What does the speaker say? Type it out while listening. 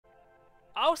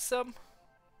Awesome.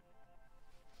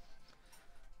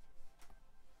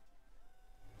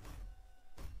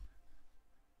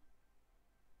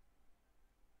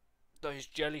 Those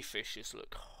jellyfishes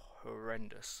look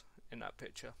horrendous in that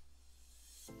picture.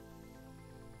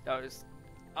 That was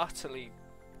utterly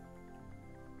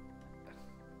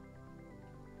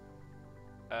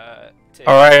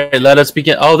Alright, let us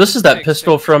begin. Oh, this is that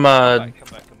pistol from Come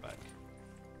back.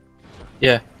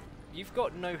 Yeah. You've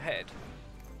got no head.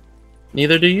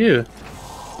 Neither do you.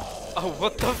 Oh,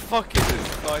 what the fuck is this,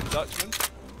 Flying Dutchman?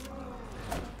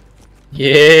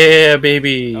 Yeah,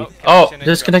 baby. Oh,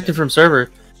 disconnected from server.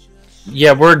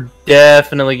 Yeah, we're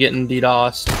definitely getting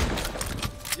DDoS'd.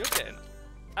 You're getting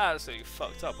absolutely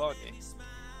fucked up, aren't you?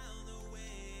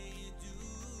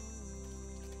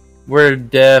 We're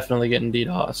definitely getting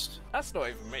DDoS'd. That's not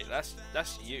even me, that's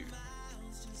you.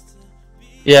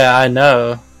 Yeah, I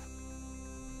know.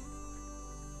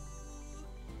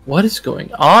 What is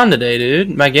going on today,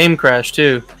 dude? My game crashed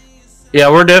too. Yeah,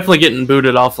 we're definitely getting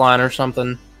booted offline or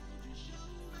something.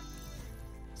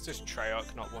 It's just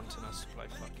Treyarch not wanting us to play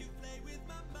fucking...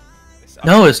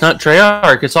 No, it's not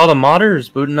Treyarch. It's all the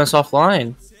modders booting us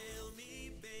offline.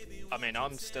 I mean,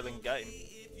 I'm still in game.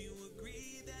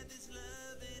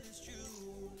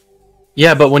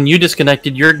 Yeah, but when you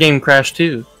disconnected, your game crashed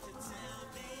too.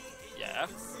 Yeah.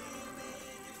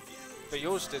 But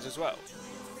yours did as well.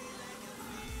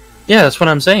 Yeah, that's what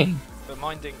I'm saying. But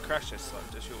mine didn't crash this time,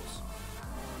 just yours.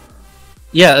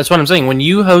 Yeah, that's what I'm saying. When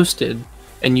you hosted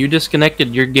and you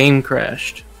disconnected, your game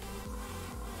crashed.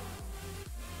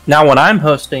 Now when I'm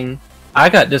hosting, I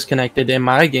got disconnected and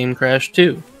my game crashed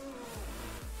too.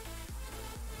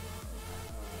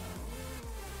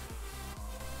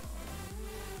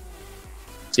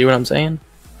 See what I'm saying?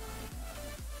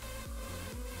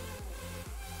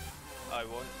 I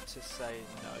want to say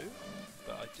no,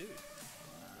 but I do.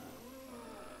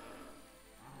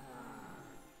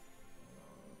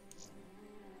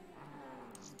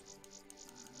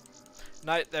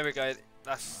 No, there we go.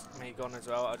 That's me gone as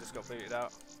well. I just got booted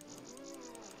out.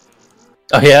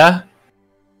 Oh yeah?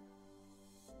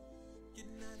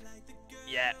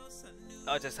 Yeah.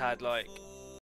 I just had like